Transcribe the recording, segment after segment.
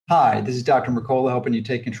Hi, this is Dr. Mercola, helping you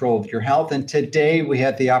take control of your health. And today we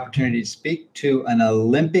have the opportunity to speak to an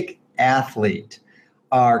Olympic athlete,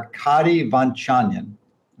 Arkady Vanchanyan.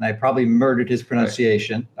 And I probably murdered his Right.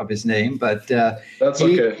 pronunciation of his name, but That's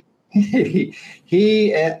he, okay.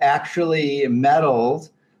 he actually medaled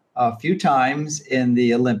a few times in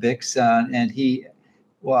the Olympics, and he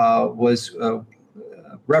was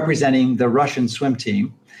representing the Russian swim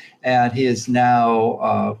team. And he is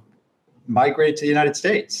now migrated to the United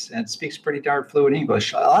States and speaks pretty darn fluent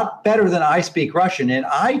English, a lot better than I speak Russian. And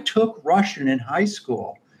I took Russian in high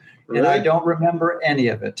school, and I Really? don't remember any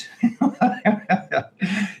of it.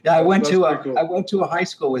 Yeah, I went That's to pretty a cool. I went to a high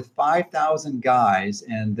school with 5,000 guys,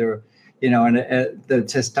 and there, the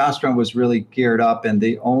testosterone was really geared up, and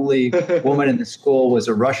the only woman in the school was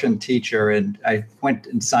a Russian teacher, and I went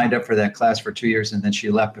and signed up for that class for 2 years, and then she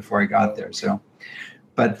left before I got there. So,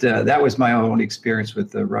 but that was my own experience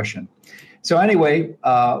with the Russian. So anyway,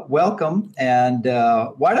 welcome, and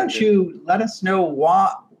why don't you let us know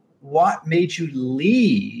what made you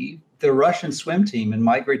leave the Russian swim team and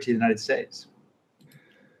migrate to the United States?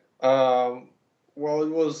 Um, well, it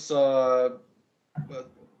was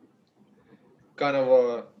kind of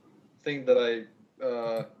a thing that I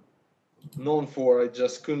known for. I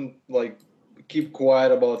just couldn't keep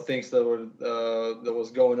quiet about things that was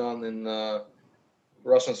going on in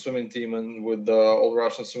Russian swimming team and with the All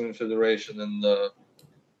Russian Swimming Federation,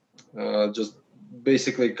 and just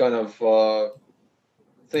basically kind of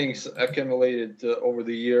things accumulated over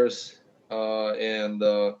the years, and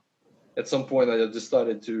at some point I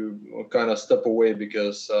decided to kind of step away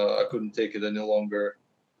because I couldn't take it any longer.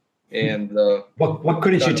 And What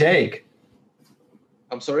couldn't you kind of, take?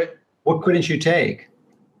 I'm sorry. What couldn't you take?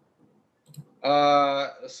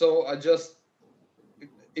 So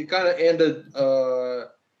it kind of ended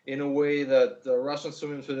in a way that the Russian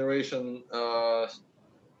Swimming Federation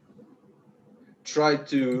tried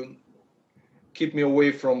to keep me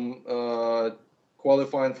away from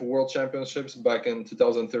qualifying for World Championships back in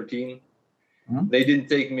 2013. Mhm. They didn't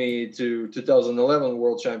take me to 2011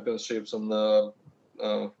 World Championships on the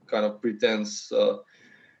kind of pretense,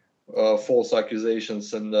 false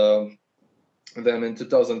accusations, and then in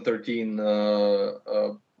 2013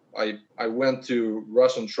 I went to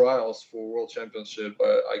Russian trials for World Championship.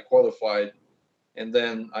 I qualified, and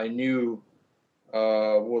then I knew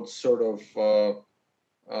what sort of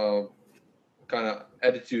kind of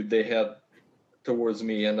attitude they had towards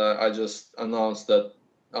me, and I just announced that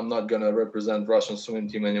I'm not gonna represent Russian swim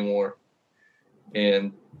team anymore.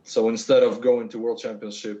 And so instead of going to World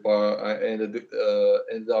Championship, I ended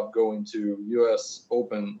up going to U.S.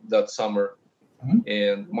 Open that summer, Mhm.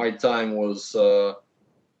 and my time was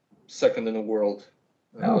second in the world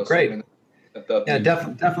Oh, great. swimming at that Yeah, meet.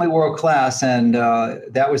 definitely world class. And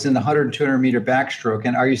that was in the 100 and 200 meter backstroke.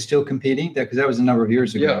 And are you still competing? Because that was a number of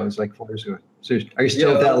years ago. Yeah, It was like 4 years ago. So are you yeah,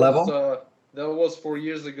 still at that level? that was 4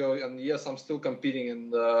 years ago, and yes, I'm still competing,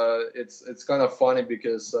 and it's kind of funny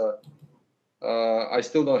because I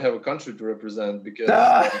still don't have a country to represent because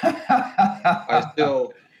I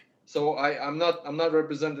still so I'm not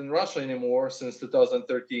representing Russia anymore since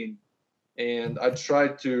 2013, and I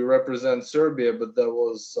tried to represent Serbia, but that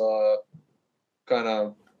was kind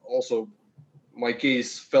of also my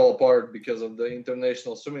case fell apart because of the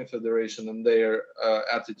International Swimming Federation and their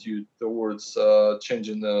attitude towards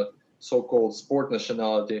changing the so-called sport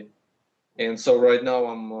nationality. And so right now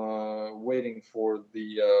I'm waiting for the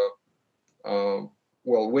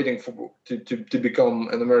waiting for to become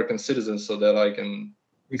an American citizen so that I can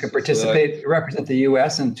You could so that participate, represent the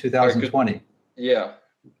U.S. in I could 2020. yeah,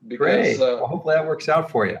 because Great. Well, hopefully that works out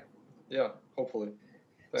for you. yeah, hopefully.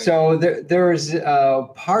 Thanks. So there's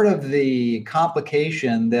part of the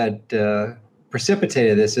complication that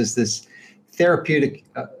precipitated this is this therapeutic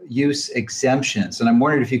use exemptions. And I'm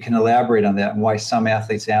wondering if you can elaborate on that and why some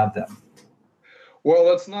athletes have them. Well,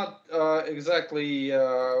 that's not exactly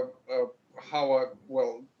how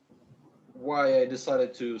why I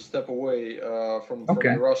decided to step away from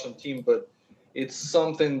Okay. the Russian team, but it's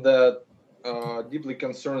something that deeply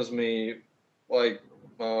concerns me, like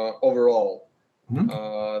overall.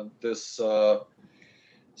 Mhm. This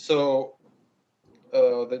so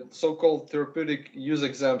the so-called therapeutic use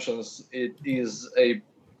exemptions. It is a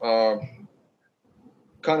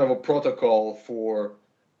kind of a protocol for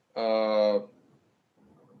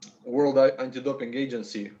World Anti-Doping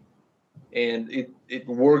Agency, and it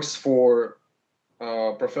works for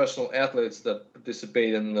professional athletes that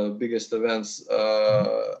participate in the biggest events,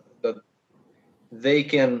 that they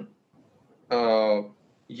can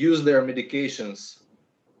use their medications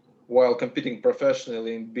while competing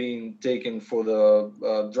professionally and being taken for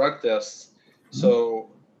the drug tests. Mhm. So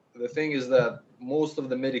the thing is that most of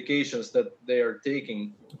the medications that they are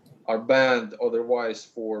taking are banned otherwise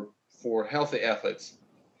for healthy athletes.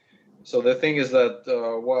 So the thing is that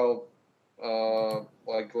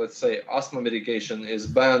like let's say asthma medication is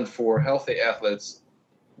banned for healthy athletes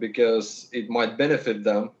because it might benefit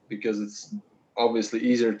them, because it's obviously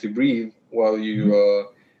easier to breathe while you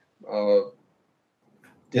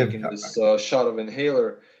taking this shot of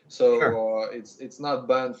inhaler. So Sure. it's not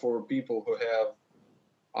banned for people who have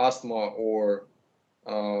asthma or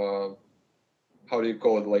how do you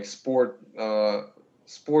call it, like sport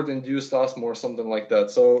induced asthma or something like that.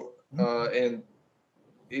 So and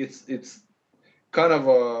it's kind of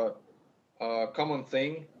a common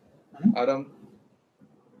thing.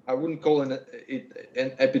 I wouldn't call it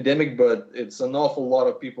an epidemic, but it's an awful lot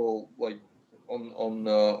of people like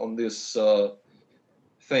on this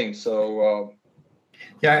thing. So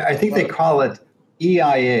Yeah, I think they call it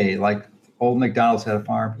EIA, like old McDonald's had a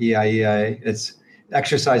farm, EIA. It's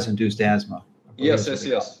exercise-induced asthma. Yes,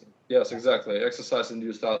 exactly.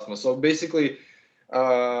 Exercise-induced asthma. So basically,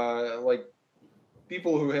 like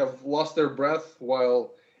people who have lost their breath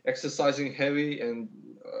while exercising heavy, and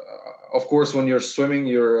of course, when you're swimming,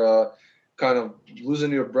 you're kind of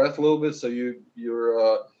losing your breath a little bit, so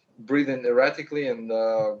you're breathing erratically and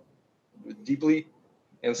deeply,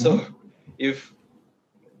 and so if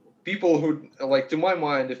people who, like, to my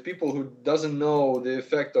mind, if people who doesn't know the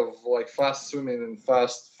effect of like fast swimming and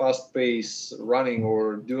fast pace running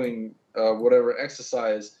or doing whatever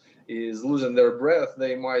exercise is losing their breath,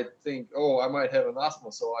 they might think, oh, I might have an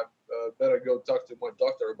asthma, so I better go talk to my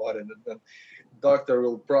doctor about it, and then doctor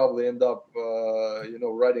will probably end up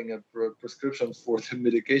writing a prescription for the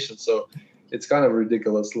medication. So it's kind of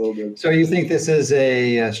ridiculous a little bit. So you think this is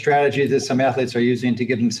a strategy that some athletes are using to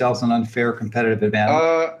give themselves an unfair competitive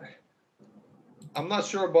advantage? I'm not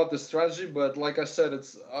sure about the strategy, but like I said,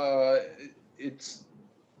 it's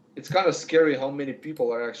kind of scary how many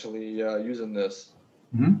people are actually using this.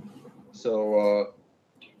 Mm-hmm. So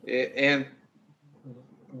and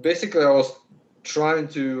basically, I was trying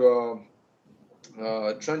to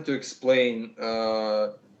explain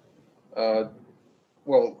well,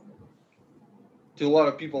 to a lot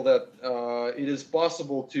of people that it is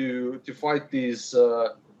possible to fight these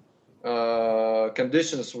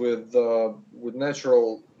conditions with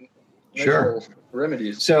natural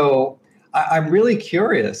remedies. So I'm really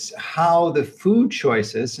curious how the food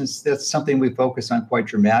choices, since that's something we focus on quite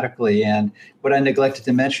dramatically. And what I neglected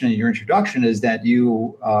to mention in your introduction is that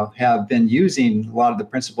you have been using a lot of the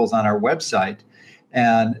principles on our website,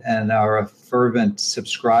 and are a fervent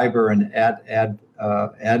subscriber and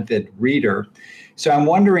avid reader. So I'm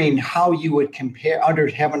wondering how you would compare,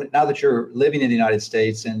 now that you're living in the United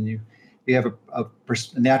States and you have a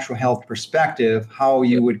natural health perspective, how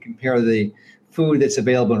you would compare the food that's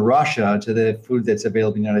available in Russia to the food that's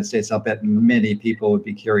available in the United States. I'll bet many people would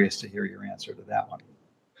be curious to hear your answer to that one.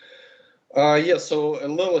 So a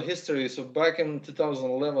little history. So back in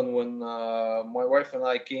 2011, when my wife and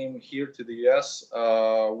I came here to the US,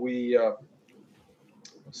 we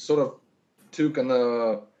sort of took an,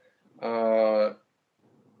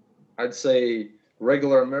 I'd say,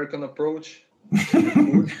 regular American approach.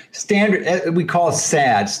 Standard, we call it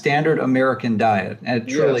SAD, Standard American Diet, and it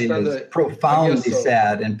truly is profoundly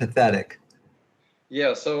sad and pathetic.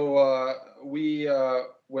 Yeah. So we,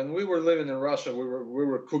 when we were living in Russia, we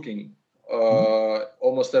were cooking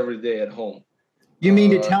almost every day at home. You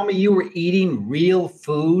mean to tell me you were eating real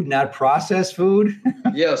food, not processed food?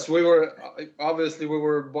 Yes, we were. Obviously, we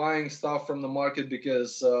were buying stuff from the market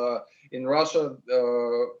because in Russia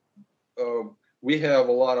we have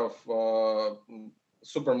a lot of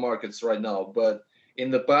supermarkets right now, but in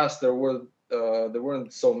the past there weren't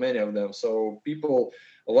so many of them. So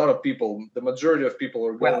a lot of people, the majority of people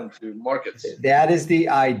are going to markets. That is the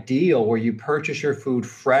ideal, where you purchase your food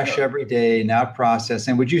fresh every day, not processed.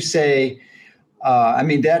 And would you say, I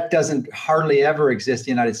mean, that doesn't hardly ever exist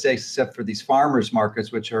in the United States, except for these farmers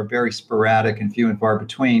markets, which are very sporadic and few and far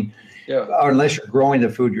between. Or unless you're growing the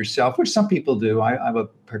food yourself, which some people do. I'm a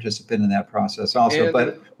participant in that process also.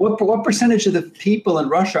 But what percentage of the people in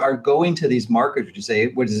Russia are going to these markets? Would you say,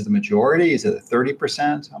 what is it, the majority? Is it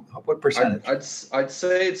 30%? What percentage? I'd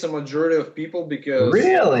say it's a majority of people, because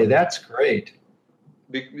really, that's great.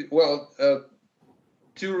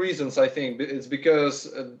 Two reasons, I think. It's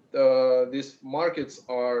because these markets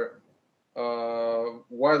are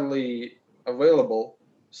widely available,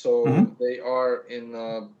 so they are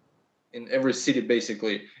in every city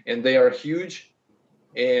basically, and they are huge.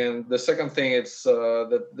 And the second thing, it's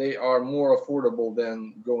that they are more affordable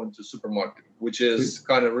than going to supermarket, which is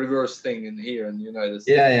kind of reverse thing in here in the United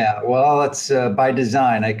States. Yeah. Well, it's by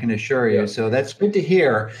design, I can assure you. Yeah. So that's good to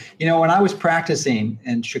hear. You know, when I was practicing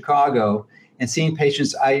in Chicago and seeing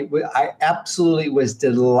patients, I absolutely was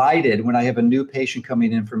delighted when I have a new patient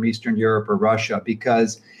coming in from Eastern Europe or Russia,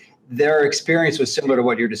 because their experience was similar to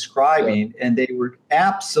what you're describing, and they were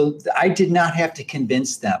I did not have to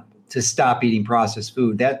convince them to stop eating processed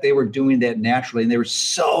food. That they were doing that naturally, and they were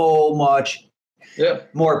so much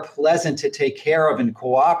more pleasant to take care of and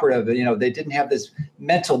cooperative. You know, they didn't have this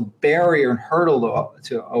mental barrier and hurdle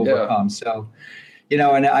to overcome. So, you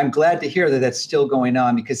know, and I'm glad to hear that that's still going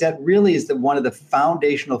on, because that really is one of the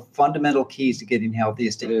foundational, fundamental keys to getting healthy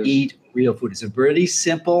is to eat real food. It's a really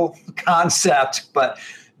simple concept, but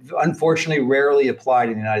unfortunately rarely applied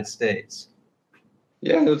in the United States.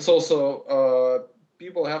 Yeah, it's also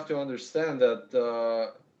people have to understand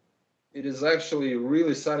that it is actually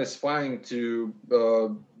really satisfying to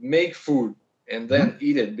make food and then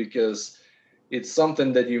eat it, because it's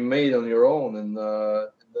something that you made on your own, and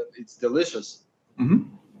it's delicious.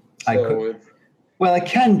 Well, it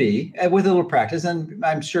can be with a little practice, and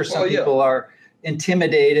I'm sure some people are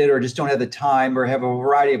intimidated or just don't have the time or have a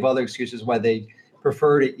variety of other excuses why they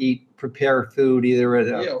prefer to prepare food either at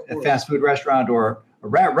a fast food restaurant or a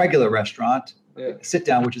regular restaurant, sit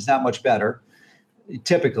down, which is not much better.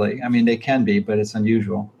 Typically, I mean, they can be, but it's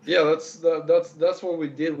unusual. Yeah, that's what we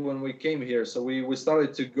did when we came here. So we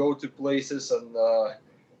started to go to places and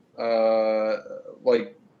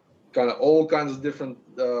like kind of all kinds of different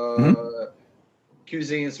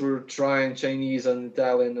cuisines. We were trying Chinese and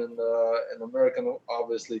Italian and American,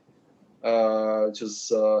 obviously,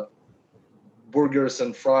 just burgers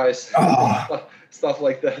and fries, stuff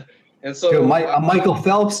like that. And so a Michael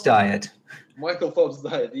Phelps diet. Michael Phelps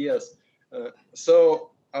diet, yes. Did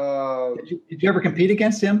you ever compete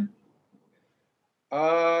against him?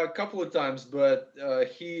 A couple of times, but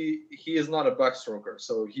he is not a backstroker,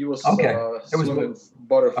 so he was swimming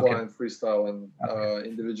butterfly and freestyle and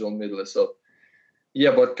individual medley. So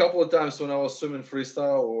yeah, but a couple of times when I was swimming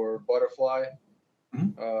freestyle or butterfly,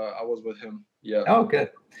 I was with him. Yeah. Oh,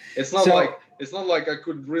 good. It's not like I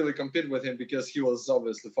could really compete with him because he was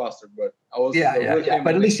obviously faster, but I was.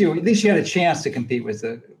 But at least you had a chance to compete with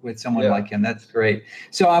someone like him. That's great.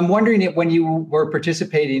 So I'm wondering if when you were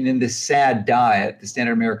participating in this SAD diet, the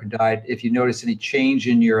Standard American Diet, if you noticed any change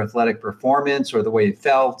in your athletic performance or the way you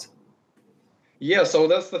felt. Yeah. So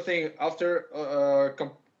that's the thing. After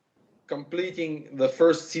completing the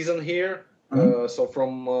first season here. So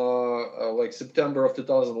from like September of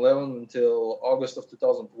 2011 until August of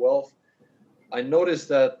 2012, I noticed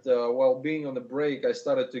that while being on the break, I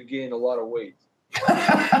started to gain a lot of weight.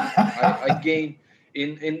 I gained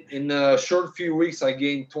in a short few weeks, I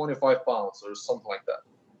gained 25 pounds or something like that.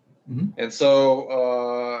 And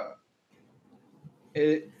so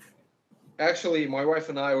actually, my wife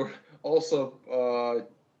and I were also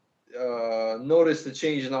noticed the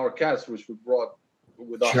change in our cats, which we brought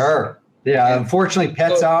with us. Sure. Yeah, unfortunately,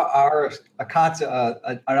 pets are a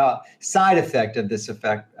side effect of this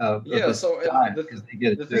effect of this diet,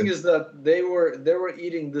 the thing is that they were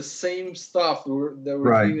eating the same stuff they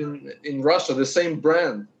were eating in Russia, the same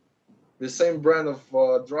brand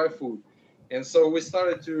of dry food, and so we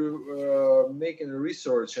started to making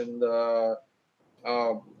research, and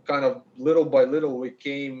kind of little by little we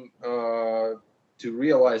came to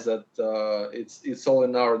realize that it's all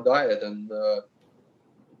in our diet,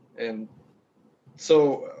 and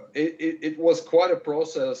so it was quite a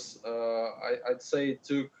process. I'd say it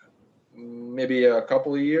took maybe a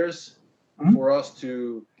couple of years for us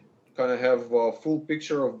to kind of have a full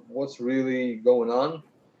picture of what's really going on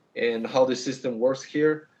and how the system works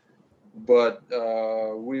here. But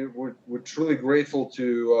we're truly grateful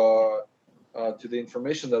to the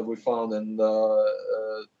information that we found, and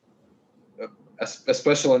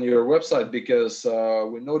especially on your website, because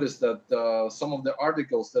we noticed that some of the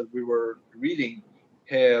articles that we were reading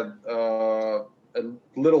had a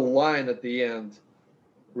little line at the end,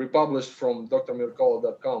 republished from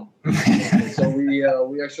drmercola.com. So we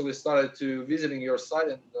actually started to visiting your site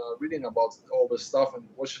and reading about all this stuff and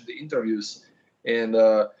watching the interviews. And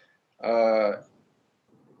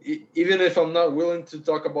even if I'm not willing to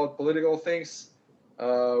talk about political things,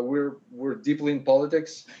 we're deeply in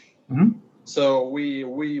politics. So we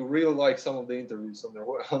really like some of the interviews on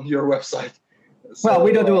your website. So, well,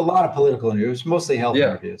 we don't do a lot of political interviews, mostly health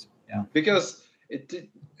interviews. Yeah, because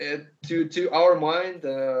to our mind,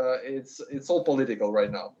 it's all political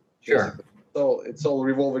right now. Sure. So it's all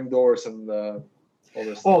revolving doors, and all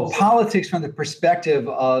this Well, stuff. politics from the perspective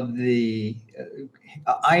of the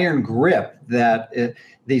iron grip that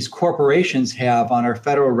these corporations have on our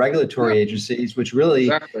federal regulatory agencies, which really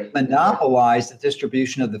monopolize the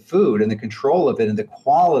distribution of the food and the control of it and the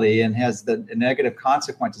quality, and has the negative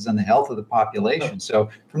consequences on the health of the population. So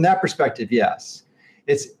from that perspective, yes,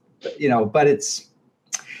 it's, but it's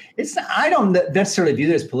I don't necessarily view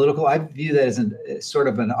that as political. I view that as sort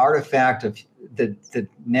of an artifact of the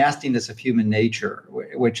nastiness of human nature,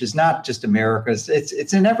 which is not just America's.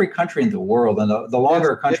 It's in every country in the world, and the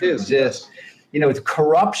longer a country exists,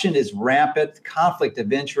 corruption is rampant, conflict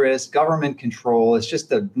of interest, government control. It's just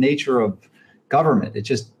the nature of government. It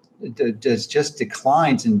just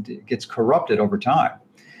declines and gets corrupted over time.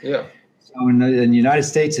 Yeah. So in the United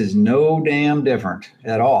States is no damn different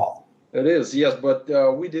at all. It is, yes, but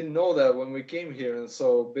we didn't know that when we came here, and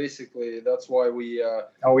so basically that's why we.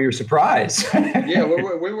 We were surprised. Yeah,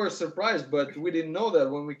 we were surprised, but we didn't know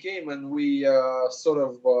that when we came, and we sort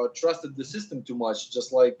of trusted the system too much,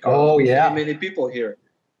 just like many people here.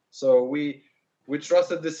 So we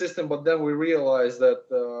trusted the system, but then we realized that.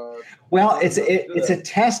 It's a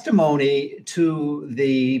testimony to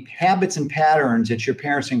the habits and patterns that your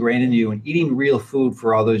parents ingrained in you, and eating real food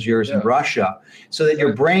for all those years in Russia, so that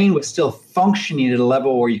your brain was still functioning at a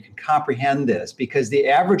level where you can comprehend this. Because the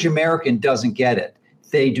average American doesn't get it.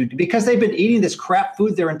 They do, because they've been eating this crap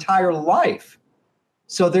food their entire life.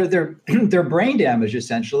 So they're brain damaged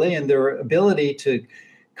essentially, and their ability to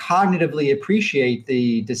cognitively appreciate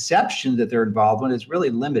the deception that they're involved in is really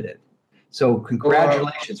limited. So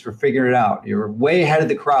congratulations for figuring it out. You're way ahead of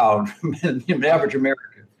the crowd from the average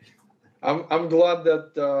American. I'm glad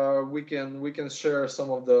that we can share some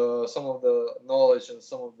of the knowledge and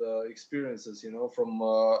some of the experiences, from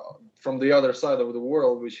the other side of the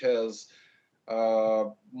world, which has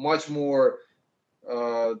much more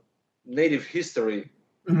native history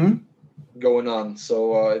going on.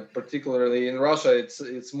 So particularly in Russia,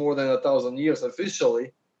 it's more than 1,000 years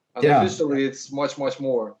officially. Unofficially, it's much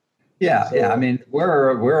more. I mean,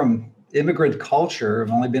 we're an immigrant culture.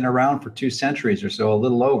 We've only been around for 2 centuries or so, a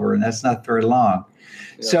little over, and that's not very long.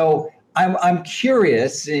 Yeah. So I'm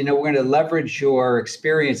curious. We're going to leverage your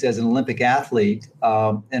experience as an Olympic athlete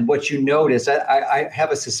and what you notice. I have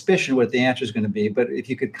a suspicion what the answer is going to be, but if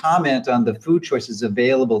you could comment on the food choices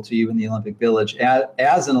available to you in the Olympic Village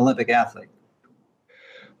as an Olympic athlete.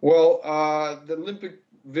 Well, the Olympic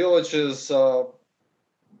Village's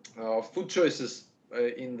food choices.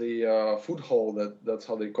 In the food hall, that's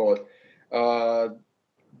how they call it.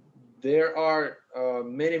 There are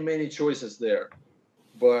many choices there,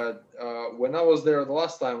 but when I was there the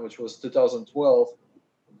last time, which was 2012,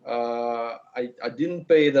 I didn't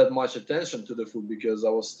pay that much attention to the food because I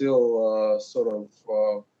was still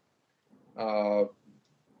I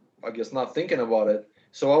guess not thinking about it.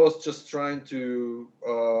 So I was just trying to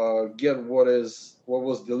get what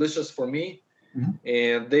was delicious for me. Mm-hmm.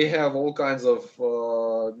 And they have all kinds of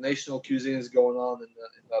national cuisines going on in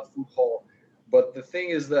that food hall. But the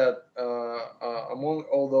thing is that among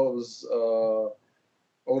all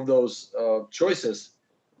those choices,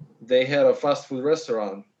 they had a fast food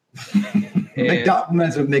restaurant.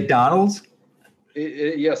 McDonald's?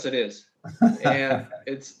 Yes, it is. And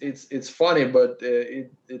it's funny, but it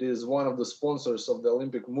is one of the sponsors of the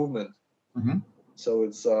Olympic movement. Mm-hmm. So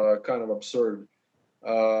it's kind of absurd.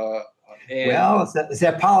 Is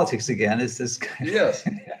that politics again? Is this? Yes,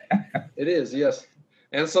 it is. Yes,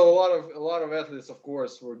 and so a lot of athletes, of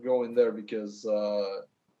course, were going there because, you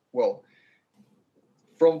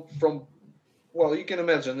can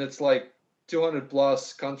imagine it's like 200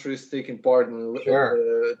 plus countries taking part in the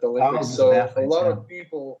Olympics. So athletes, a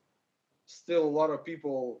lot of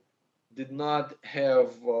people did not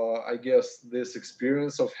have, I guess, this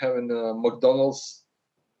experience of having a McDonald's.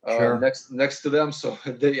 Next to them, so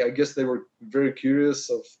I guess they were very curious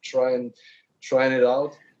of trying it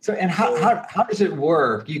out. So, and how does it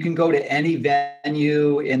work? You can go to any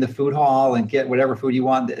venue in the food hall and get whatever food you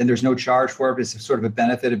want, and there's no charge for it. But it's sort of a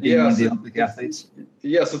benefit of being one of the Olympic athletes.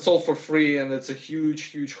 Yes, it's all for free, and it's a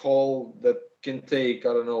huge hall that can take, I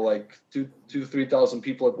don't know, like 3,000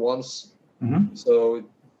 people at once. Mm-hmm. So,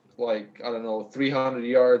 300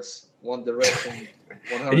 yards one direction.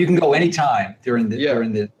 And you can go anytime during the.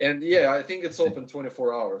 And I think it's open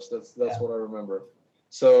 24 hours. That's what I remember.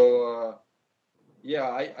 So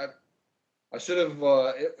I should have.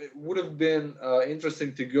 It would have been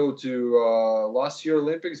interesting to go to last year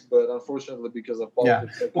Olympics, but unfortunately, because of Yeah.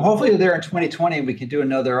 politics, Well, hopefully you're there in 2020. We can do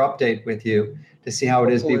another update with you to see how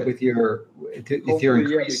it is Hopefully. with your Hopefully, yeah,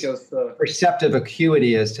 increased because perceptive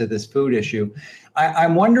acuity as to this food issue.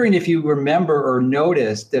 I'm wondering if you remember or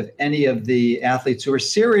noticed if any of the athletes who are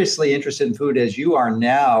seriously interested in food as you are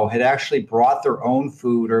now had actually brought their own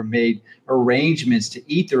food or made arrangements to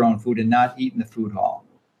eat their own food and not eat in the food hall.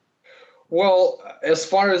 well, as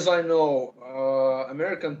far as I know,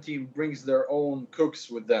 American team brings their own cooks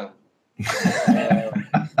with them.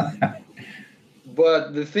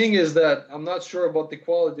 But the thing is that I'm not sure about the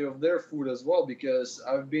quality of their food as well, because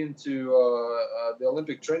I've been to the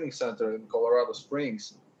Olympic Training Center in Colorado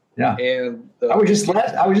Springs. Yeah. And I was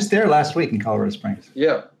just there last week in Colorado Springs.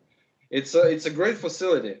 Yeah, it's a great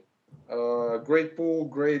facility, great pool,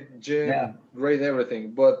 great gym, Yeah. great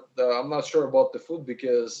everything. But I'm not sure about the food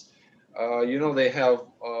because they have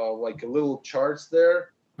like a little charts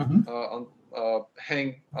there on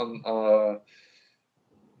hang on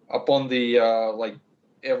upon the like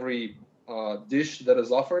every dish that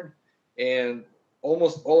is offered, and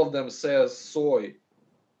almost all of them says soy,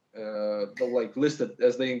 like listed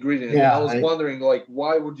as the ingredient. Yeah, and I was wondering, like,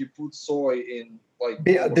 why would you put soy in like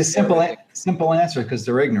the simple answer, because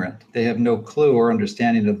they're ignorant. They have no clue or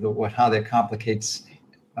understanding of how that complicates.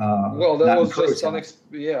 Well, that was just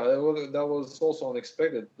that was also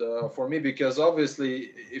unexpected for me, because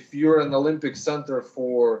obviously, if you're an Olympic center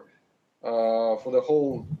for the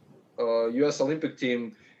whole U.S. Olympic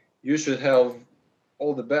team, you should have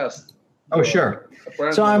all the best. Oh, sure.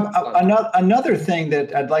 So another thing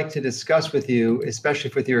that I'd like to discuss with you,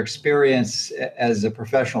 especially with your experience as a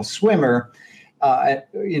professional swimmer,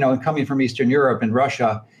 coming from Eastern Europe and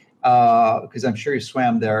Russia, because I'm sure you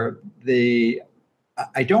swam there.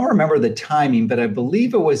 I don't remember the timing, but I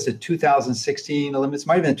believe it was the 2016 Olympics,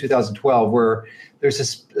 might have been 2012, where there's a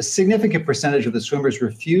significant percentage of the swimmers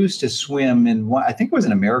refused to swim in one, I think it was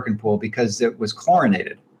an American pool, because it was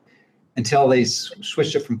chlorinated until they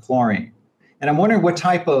switched it from chlorine. And I'm wondering what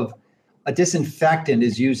type of a disinfectant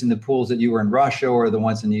is used in the pools that you were in Russia or the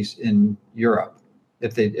ones in Europe,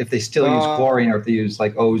 if they still use chlorine, or if they use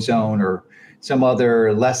like ozone or some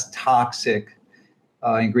other less toxic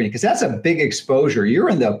ingredient, because that's a big exposure. You're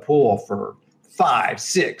in the pool for 5,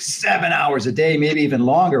 6, 7 hours a day, maybe even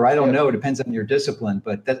longer. I don't know. It depends on your discipline,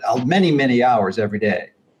 but that's many, many hours every day.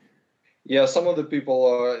 Yeah, some of the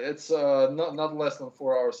people, it's not less than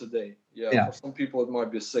 4 hours a day. Yeah, for some people it might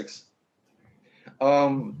be 6.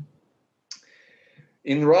 In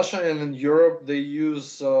Russia and in Europe, they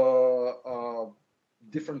use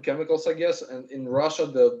different chemicals, I guess. And in Russia,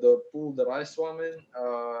 the pool that I swam in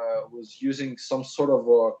was using some sort of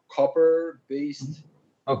a copper-based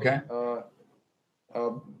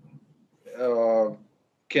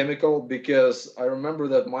chemical, because I remember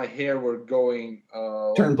that my hair were going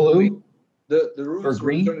turn blue. The roots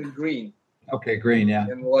were turning green. Okay, green, yeah.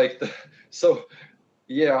 And like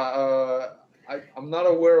I'm not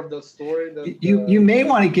aware of that story. You may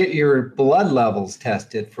want to get your blood levels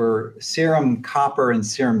tested for serum copper and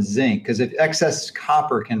serum zinc, because if excess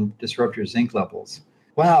copper can disrupt your zinc levels.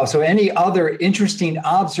 Wow. So any other interesting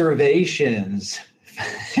observations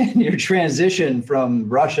in your transition from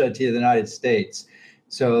Russia to the United States?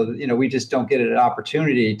 So, we just don't get an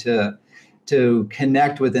opportunity to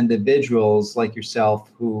connect with individuals like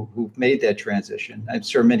yourself who've made that transition. I'm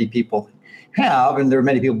sure many people have, and there are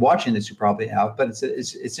many people watching this who probably have, but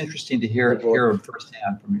it's interesting to hear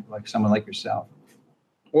firsthand from like someone like yourself.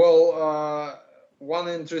 Well, one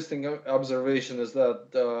interesting observation is that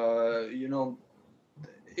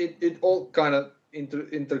it all kind of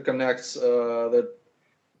interconnects. That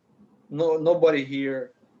nobody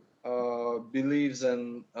here believes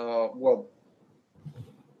in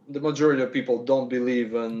the majority of people don't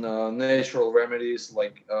believe in natural remedies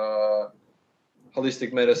like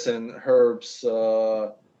holistic medicine, herbs,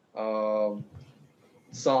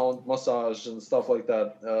 sound massage, and stuff like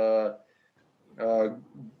that.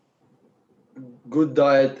 Good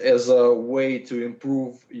diet as a way to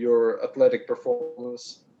improve your athletic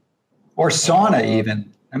performance. Or sauna,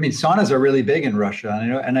 even. I mean, saunas are really big in Russia.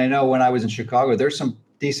 And I know when I was in Chicago, there's some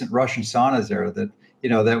decent Russian saunas there that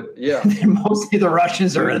mostly the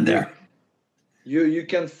Russians are in there. You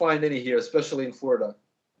can't find any here, especially in Florida.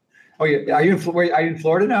 Oh, yeah. Are you in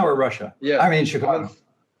Florida now or Russia? Yeah. I mean, Chicago.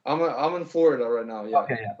 I'm in Florida right now. Yeah.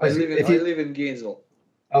 Okay. Yeah. I live in Gainesville.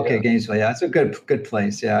 Okay, yeah. Gainesville. Yeah, it's a good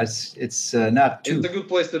place. Yeah, it's not too. It's a good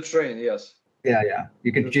place to train. Yes. Yeah.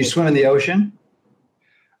 Do you swim in the ocean?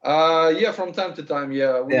 Yeah, from time to time.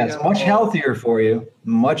 Yeah. It's much healthier for you.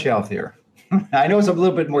 Much healthier. I know it's a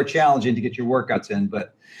little bit more challenging to get your workouts in,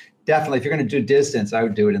 but definitely if you're going to do distance, I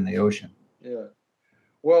would do it in the ocean. Yeah.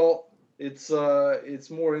 Well, it's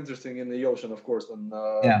more interesting in the ocean, of course, than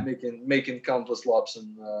making countless laps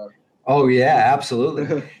and. Oh yeah,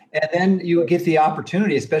 absolutely. And then you get the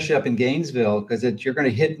opportunity, especially up in Gainesville, because you're going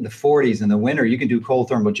to hit in the 40s in the winter. You can do cold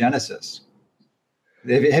thermogenesis.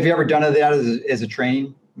 Have you ever done that as a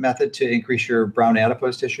training method to increase your brown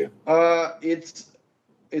adipose tissue?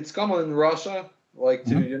 It's common in Russia, like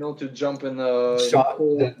to to jump in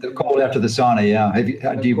the cold after the sauna. Yeah.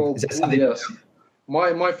 Is that something? Yes.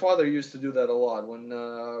 My father used to do that a lot when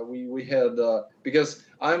we had because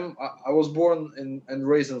I was born and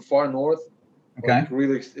raised in far north, okay, like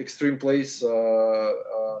really extreme place,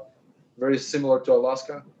 very similar to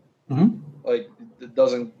Alaska. Mm-hmm. Like it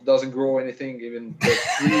doesn't grow anything, even the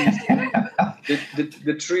trees.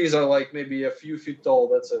 the trees are like maybe a few feet tall.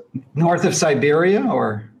 That's it. North of Siberia,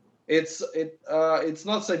 or it's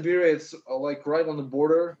not Siberia. It's like right on the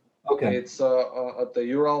border. Okay. It's at the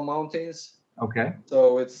Ural Mountains. Okay.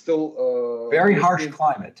 So it's still very harsh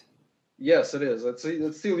climate. Yes, it is. It's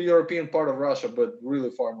still the European part of Russia, but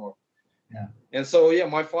really far north. Yeah. And so yeah,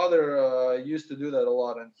 my father used to do that a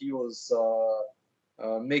lot, and he was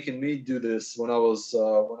making me do this when I was a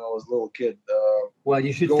little kid. Well,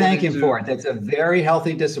 you should thank him for it. That's a very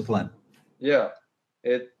healthy discipline. Yeah,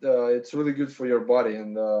 it's really good for your body,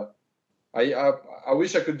 and I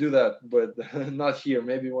wish I could do that, but not here.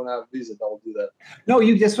 Maybe when I visit, I'll do that. No,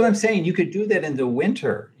 that's what I'm saying. You could do that in the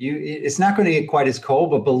winter. It's not going to get quite as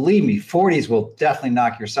cold, but believe me, 40s will definitely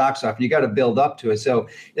knock your socks off. And you got to build up to it. So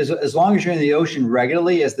as long as you're in the ocean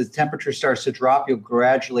regularly, as the temperature starts to drop, you'll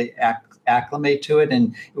gradually acclimate to it,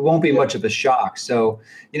 and it won't be much of a shock. So,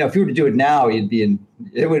 if you were to do it now,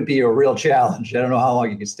 it would be a real challenge. I don't know how long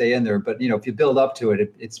you can stay in there, but if you build up to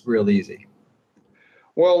it, it's real easy.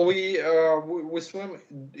 Well, we swim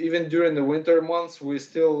even during the winter months. We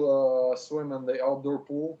still swim in the outdoor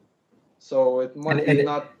pool, so it might be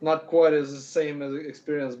not quite as the same as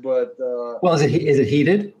experience. But well, is it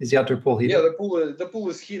heated? Is the outdoor pool heated? Yeah, the pool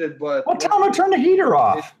is heated, but well, tell them to turn the heater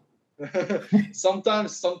off.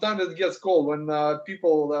 sometimes it gets cold when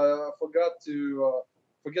people forget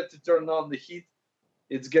to turn on the heat.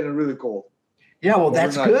 It's getting really cold. Yeah, well,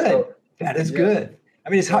 that's good. So, that is good. I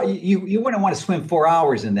mean, it's how you wouldn't want to swim 4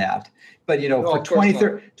 hours in that, but for 20,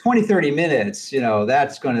 30 minutes,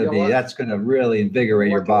 that's going to really invigorate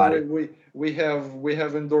your body. We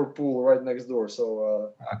have indoor pool right next door,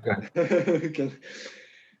 so we can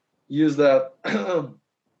use that.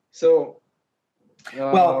 So,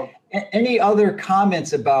 well, any other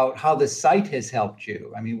comments about how the site has helped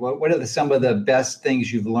you? I mean, what are some of the best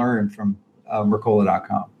things you've learned from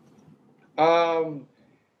Mercola.com?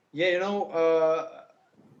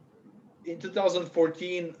 In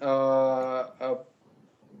 2014, my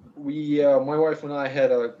wife and I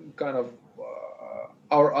had a kind of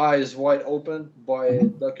our eyes wide open by a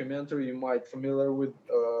documentary you might familiar with,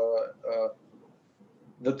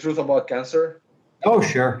 The Truth About Cancer. Oh,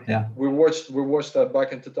 sure, yeah. We watched that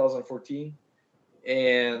back in 2014,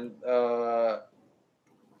 and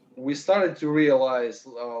we started to realize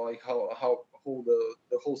like how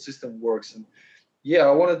the whole system works. And yeah,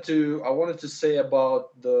 I wanted to say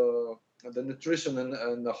about the nutrition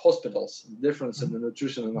and the hospitals, the difference in the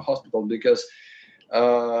nutrition in the hospital, because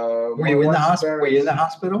were you in the hospital? Were you in the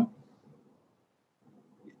hospital?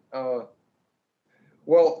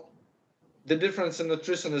 Well, the difference in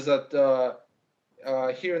nutrition is that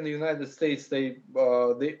here in the United States they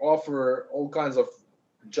offer all kinds of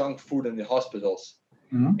junk food in the hospitals,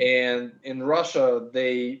 and in Russia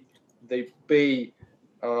they pay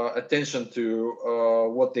attention to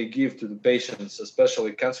what they give to the patients,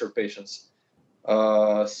 especially cancer patients.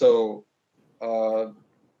 So,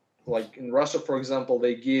 like in Russia, for example,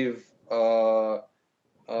 they give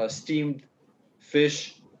steamed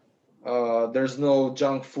fish. There's no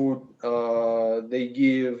junk food. They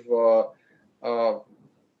give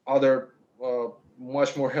other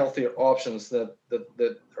much more healthier options that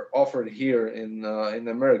are offered here in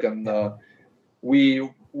America. And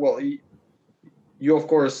you're of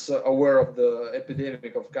course aware of the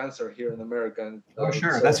epidemic of cancer here in America. And, oh,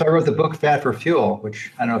 sure. That's why I wrote the book Fat for Fuel,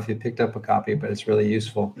 which I don't know if you picked up a copy, but it's really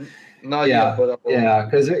useful. Not yet, but yeah,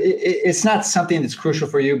 because it's not something that's crucial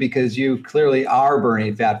for you because you clearly are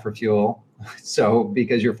burning fat for fuel. So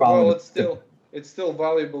because you're following. Well, it's still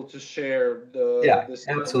valuable to share this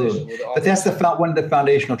absolutely. With but that's one of the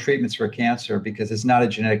foundational treatments for cancer, because it's not a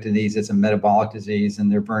genetic disease, it's a metabolic disease, and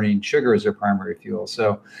they're burning sugar as their primary fuel.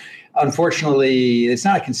 So unfortunately, it's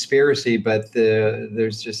not a conspiracy, but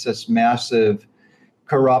there's just this massive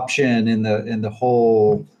corruption in the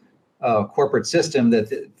whole corporate system that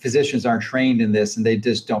the physicians aren't trained in this and they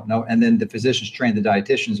just don't know. And then the physicians train the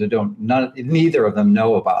dietitians who neither of them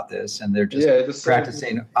know about this. And they're just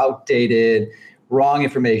practicing outdated, wrong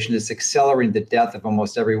information. It's accelerating the death of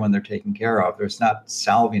almost everyone they're taking care of. It's not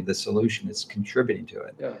solving the solution, it's contributing to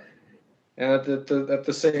it. Yeah. And at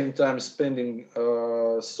the same time, spending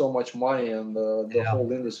so much money on the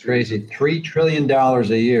whole industry. Crazy. $3 trillion a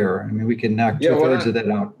year. I mean, we can knock 2/3 of that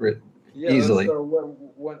out easily.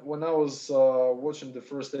 When I was watching the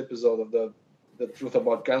first episode of the Truth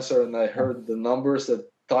About Cancer, and I heard the numbers that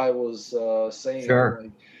Ty was saying,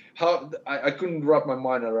 like, I couldn't wrap my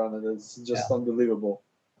mind around it. It's just unbelievable.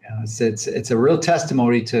 Yeah, it's a real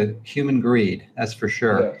testimony to human greed. That's for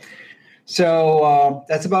sure. Yeah. So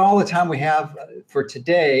that's about all the time we have for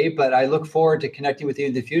today, but I look forward to connecting with you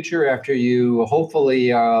in the future after you hopefully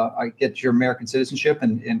get your American citizenship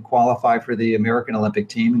and qualify for the American Olympic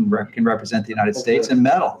team and can represent the United States and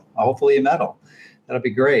medal, hopefully a medal. That'll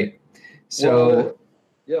be great. So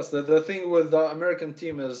yes, the thing with the American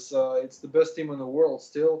team is it's the best team in the world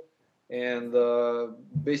still. And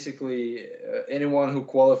basically anyone who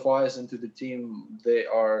qualifies into the team, they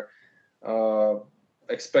are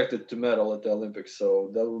expected to medal at the Olympics, so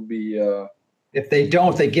that would be if they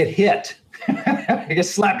don't, they get hit. They get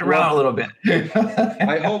slapped around a little bit.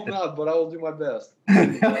 I hope not, but I will do my best.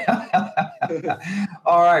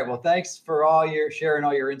 All right, well, thanks for sharing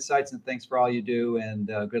all your insights, and thanks for all you do, and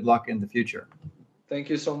good luck in the future. Thank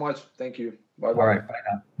you so much. Thank you. Bye-bye. All right, bye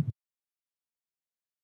now.